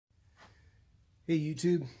Hey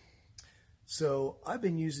YouTube, so I've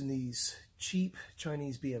been using these cheap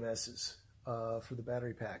Chinese BMSs for the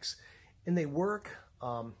battery packs, and they work.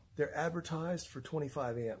 They're advertised for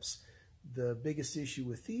 25 amps. The biggest issue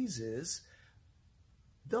with these is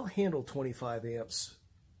they'll handle 25 amps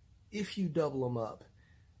if you double them up,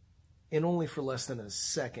 and only for less than a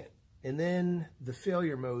second. And then the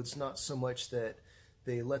failure mode's not so much that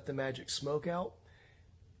they let the magic smoke out,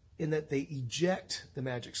 in that they eject the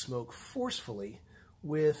magic smoke forcefully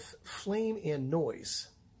with flame and noise.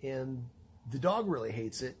 And the dog really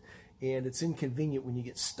hates it, and it's inconvenient when you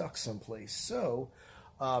get stuck someplace. So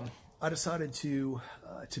I decided to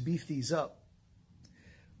beef these up.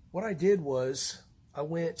 What I did was I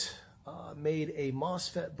made a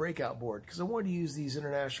MOSFET breakout board because I wanted to use these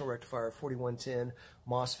International Rectifier 4110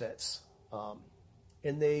 MOSFETs.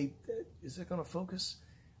 And they, is it going to focus?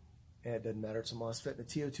 It doesn't matter, it's a MOSFET in a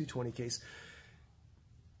TO220 case.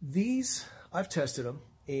 These, I've tested them,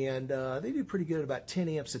 and they do pretty good at about 10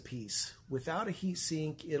 amps a piece. Without a heat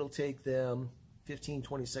sink, it'll take them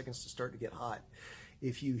 15-20 seconds to start to get hot.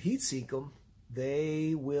 If you heat sink them,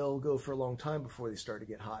 they will go for a long time before they start to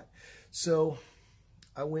get hot. So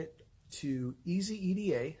I went to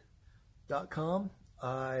easyeda.com.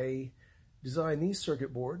 I designed these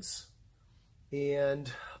circuit boards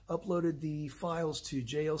and uploaded the files to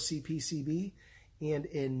JLC PCB, and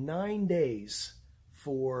in 9 days,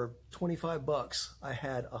 for 25 bucks, I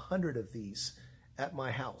had 100 of these at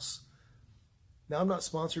my house. Now, I'm not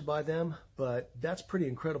sponsored by them, but that's pretty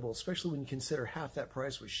incredible, especially when you consider half that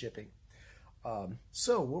price was shipping.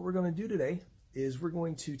 So what we're going to do today is we're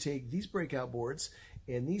going to take these breakout boards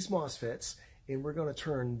and these MOSFETs, and we're going to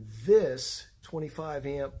turn this 25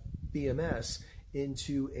 amp BMS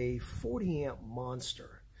into a 40 amp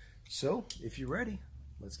monster. So if you're ready,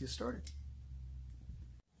 let's get started.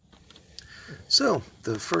 So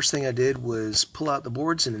the first thing I did was pull out the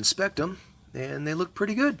boards and inspect them, and they look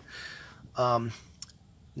pretty good.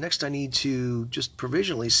 Next I need to just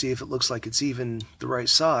provisionally see if it looks like it's even the right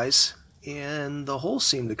size, and the holes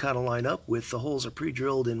seem to kind of line up with the holes are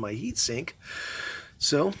pre-drilled in my heat sink.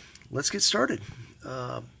 So let's get started.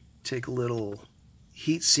 Take a little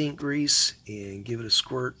heat sink grease and give it a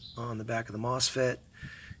squirt on the back of the MOSFET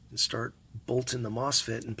and start bolting the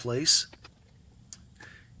MOSFET in place.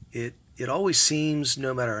 It always seems,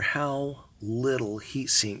 no matter how little heat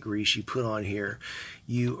sink grease you put on here,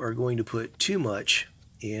 you are going to put too much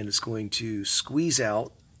and it's going to squeeze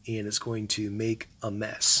out and it's going to make a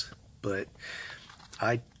mess. But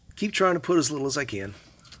I keep trying to put as little as I can.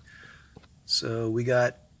 So we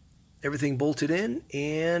got everything bolted in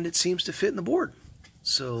and it seems to fit in the board.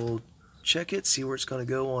 So check it, see where it's going to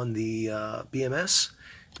go on the BMS,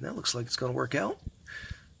 and that looks like it's going to work out.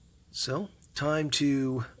 So time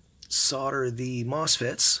to solder the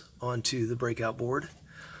MOSFETs onto the breakout board.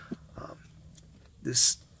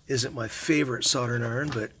 This isn't my favorite soldering iron,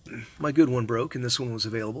 but my good one broke and this one was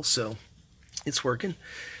available, so it's working.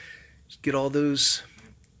 Just get all those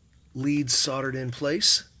leads soldered in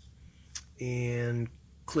place and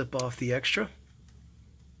clip off the extra.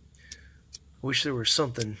 I wish there was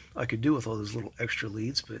something I could do with all those little extra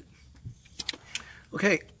leads, but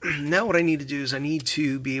okay, now what I need to do is I need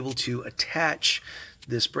to be able to attach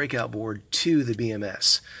this breakout board to the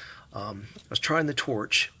BMS. I was trying the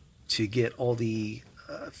torch to get all the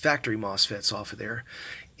factory MOSFETs off of there,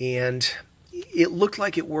 and it looked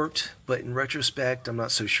like it worked, but in retrospect, I'm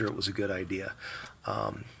not so sure it was a good idea.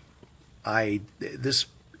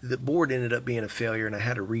 The board ended up being a failure, and I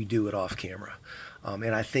had to redo it off camera.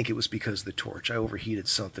 And I think it was because of the torch. I overheated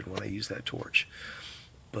something when I used that torch.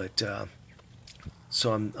 But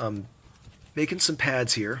so I'm making some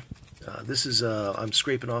pads here. This is I'm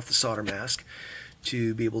scraping off the solder mask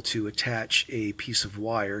to be able to attach a piece of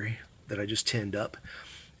wire that I just tinned up.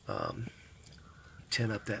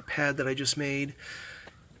 Tin up that pad that I just made.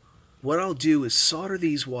 What I'll do is solder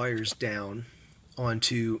these wires down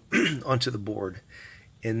onto onto the board,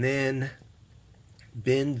 and then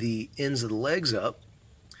bend the ends of the legs up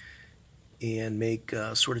and make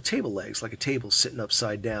sort of table legs, like a table sitting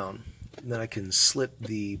upside down. And then I can slip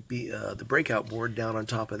the breakout board down on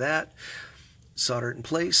top of that, solder it in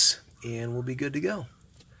place, and we'll be good to go.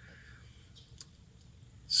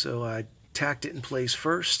 So I tacked it in place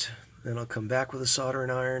first, then I'll come back with a soldering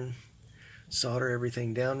iron, solder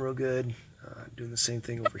everything down real good, doing the same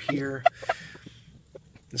thing over here.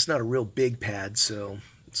 It's not a real big pad, so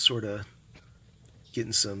it's sort of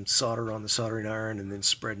getting some solder on the soldering iron and then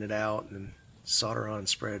spreading it out, and then solder on and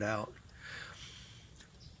spread it out.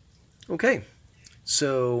 Okay,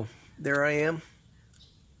 so there I am,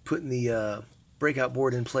 putting the breakout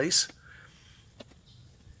board in place.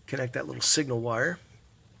 connect that little signal wire.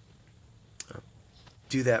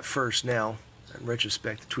 Do that first now. In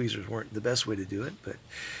retrospect, the tweezers weren't the best way to do it,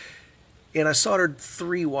 and I soldered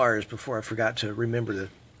 3 wires before I forgot to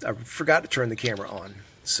turn the camera on.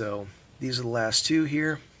 So these are the last 2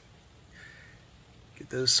 here. Get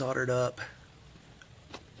those soldered up.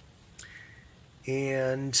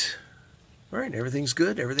 And all right, everything's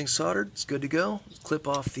good. Everything's soldered. It's good to go. Let's clip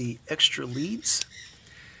off the extra leads.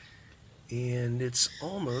 And it's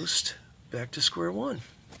almost back to square one.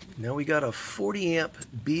 Now we got a 40 amp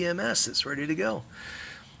BMS that's ready to go.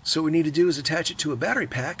 So what we need to do is attach it to a battery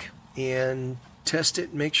pack and test it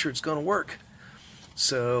and make sure it's going to work.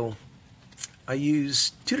 So I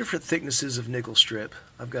use 2 different thicknesses of nickel strip.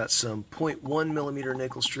 I've got some 0.1 millimeter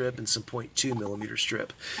nickel strip and some 0.2 millimeter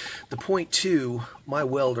strip. The 0.2, my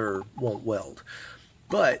welder won't weld,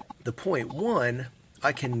 but the 0.1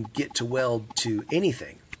 I can get to weld to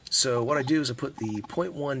anything. So what I do is I put the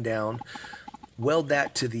 0.1 down, weld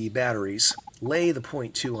that to the batteries, lay the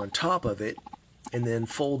 0.2 on top of it, and then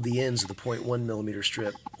fold the ends of the 0.1 millimeter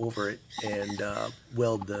strip over it and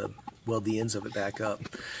weld the ends of it back up.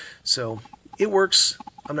 So it works.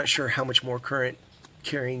 I'm not sure how much more current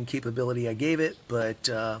carrying capability I gave it, but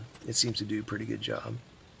it seems to do a pretty good job.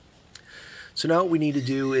 So now what we need to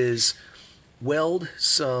do is weld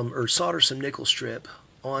some or solder some nickel strip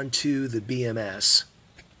onto the BMS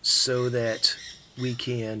so that we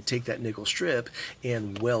can take that nickel strip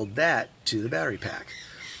and weld that to the battery pack.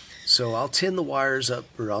 So I'll tin the wires up,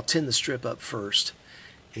 or I'll tin the strip up first,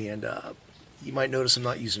 and you might notice I'm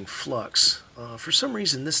not using flux. For some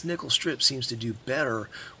reason this nickel strip seems to do better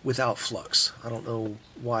without flux. I don't know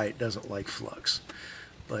why it doesn't like flux,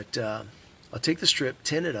 but I'll take the strip,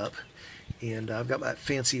 tin it up, and I've got that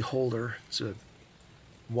fancy holder. It's a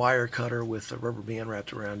wire cutter with a rubber band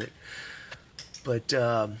wrapped around it. But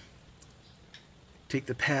take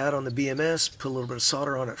the pad on the BMS, put a little bit of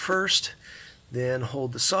solder on it first, then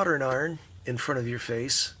hold the soldering iron in front of your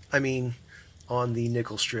face, on the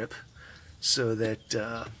nickel strip, so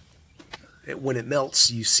that when it melts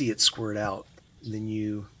you see it squirt out, and then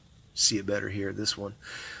you see it better here, this one.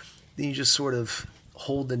 Then you just sort of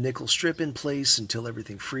hold the nickel strip in place until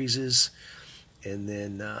everything freezes, and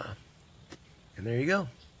then and there you go,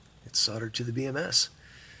 it's soldered to the BMS.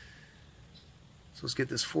 So let's get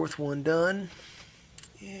this 4th one done.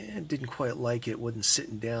 And didn't quite like it, wasn't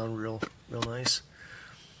sitting down real nice.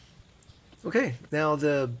 Okay, now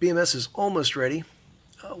the BMS is almost ready.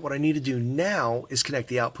 What I need to do now is connect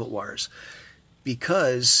the output wires,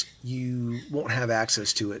 because you won't have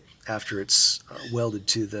access to it after it's welded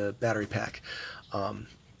to the battery pack.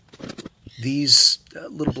 These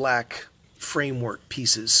little black framework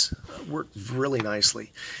pieces work really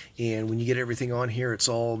nicely, and when you get everything on here, it's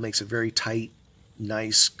all makes a very tight,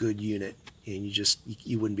 nice, good unit, and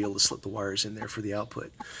you wouldn't be able to slip the wires in there for the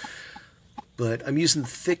output. But I'm using the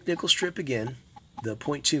thick nickel strip again, the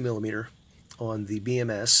 0.2 millimeter on the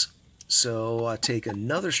BMS. So I take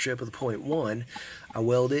another strip of the 0.1, I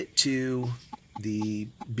weld it to the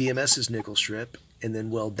BMS's nickel strip, and then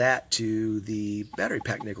weld that to the battery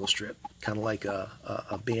pack nickel strip, kind of like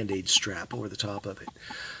a band-aid strap over the top of it.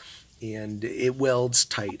 And it welds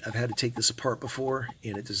tight. I've had to take this apart before,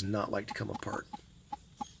 and it does not like to come apart.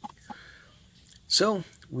 So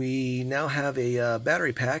we now have a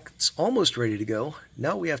battery pack. It's almost ready to go. Now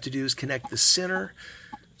what we have to do is connect the center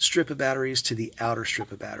strip of batteries to the outer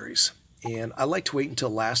strip of batteries. And I like to wait until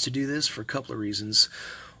last to do this for a couple of reasons.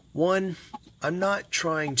 One, I'm not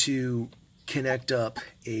trying to connect up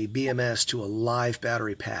a BMS to a live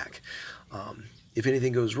battery pack. If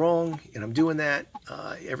anything goes wrong and I'm doing that,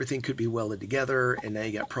 everything could be welded together, and now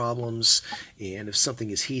you got problems. And if something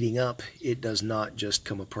is heating up, it does not just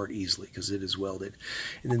come apart easily because it is welded.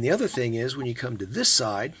 And then the other thing is, when you come to this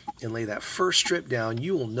side and lay that first strip down,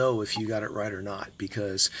 you will know if you got it right or not,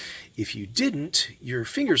 because if you didn't, your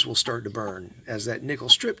fingers will start to burn as that nickel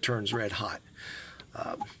strip turns red hot.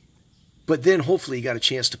 But then hopefully you got a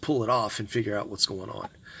chance to pull it off and figure out what's going on,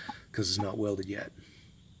 because it's not welded yet.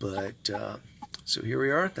 But so here we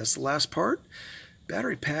are. That's the last part.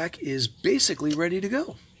 Battery pack is basically ready to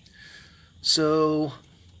go. So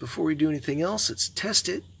before we do anything else, let's test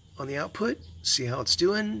it on the output, see how it's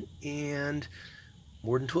doing, and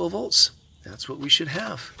more than 12 volts. That's what we should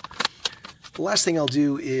have. The last thing I'll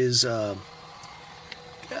do is I'll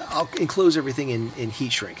enclose everything in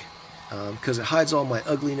heat shrink, because it hides all my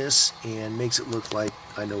ugliness and makes it look like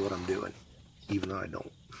I know what I'm doing, even though I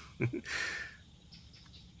don't.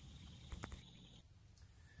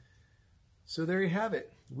 So there you have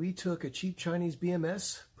it. We took a cheap Chinese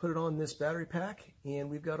BMS, put it on this battery pack, and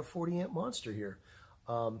we've got a 40 amp monster here.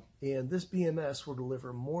 And this BMS will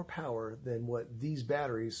deliver more power than what these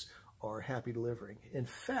batteries are happy delivering. In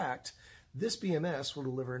fact, this BMS will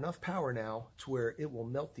deliver enough power now to where it will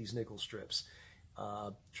melt these nickel strips.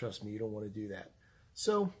 Trust me, you don't want to do that.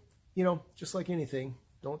 So, you know, just like anything,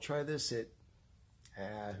 don't try this at,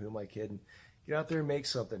 who am I kidding? Get out there and make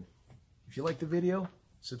something. If you like the video,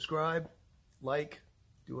 subscribe, like,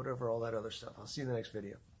 do whatever, all that other stuff. I'll see you in the next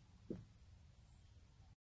video.